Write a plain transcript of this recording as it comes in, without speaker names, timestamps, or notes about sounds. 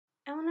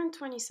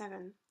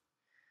127.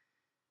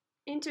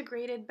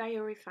 Integrated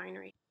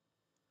biorefinery.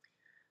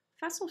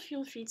 Fossil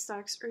fuel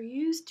feedstocks are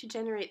used to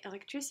generate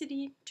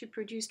electricity, to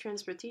produce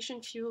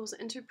transportation fuels,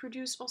 and to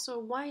produce also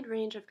a wide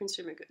range of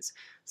consumer goods,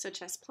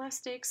 such as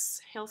plastics,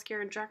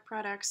 healthcare and drug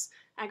products,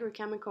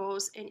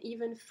 agrochemicals, and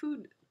even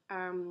food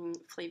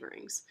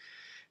flavorings.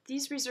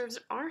 These reserves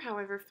are,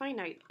 however,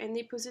 finite, and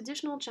they pose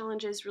additional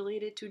challenges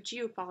related to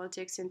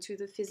geopolitics and to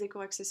the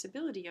physical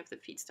accessibility of the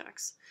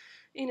feedstocks.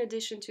 In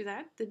addition to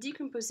that, the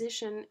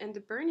decomposition and the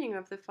burning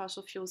of the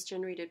fossil fuels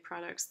generated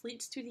products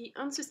leads to the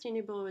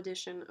unsustainable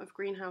addition of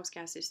greenhouse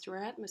gases to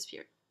our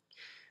atmosphere.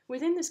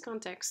 Within this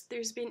context,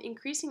 there's been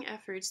increasing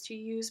efforts to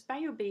use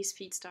bio-based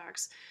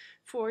feedstocks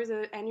for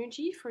the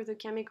energy, for the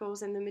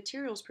chemicals, and the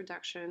materials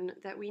production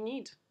that we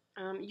need.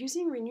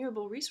 Using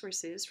renewable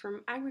resources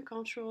from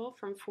agricultural,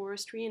 from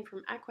forestry, and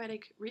from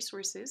aquatic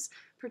resources,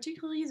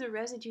 particularly the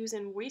residues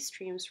and waste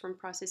streams from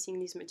processing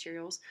these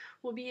materials,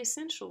 will be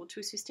essential to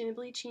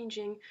sustainably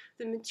changing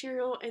the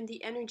material and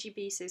the energy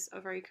basis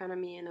of our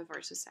economy and of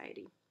our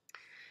society.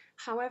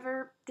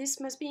 However,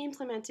 this must be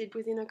implemented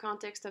within a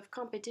context of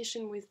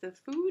competition with the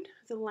food,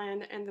 the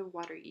land, and the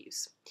water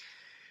use.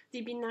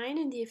 The benign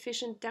and the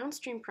efficient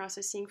downstream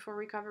processing for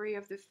recovery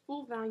of the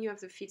full value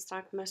of the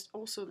feedstock must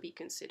also be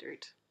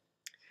considered.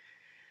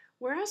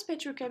 Whereas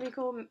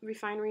petrochemical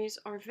refineries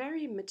are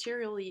very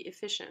materially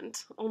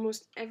efficient,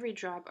 almost every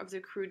drop of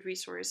the crude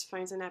resource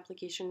finds an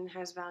application and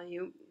has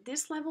value,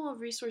 this level of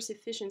resource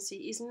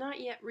efficiency is not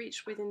yet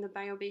reached within the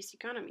bio-based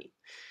economy.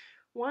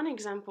 One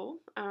example,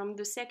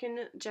 the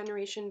second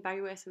generation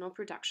bioethanol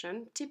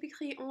production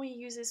typically only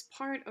uses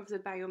part of the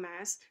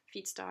biomass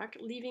feedstock,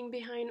 leaving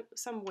behind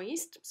some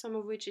waste, some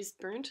of which is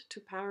burnt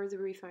to power the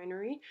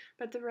refinery,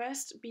 but the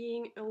rest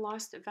being a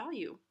lost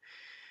value.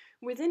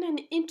 Within an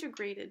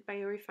integrated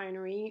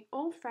biorefinery,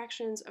 all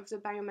fractions of the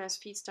biomass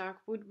feedstock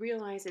would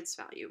realize its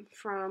value,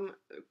 from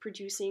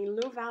producing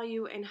low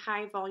value and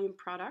high volume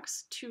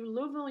products to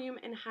low volume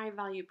and high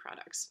value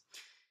products.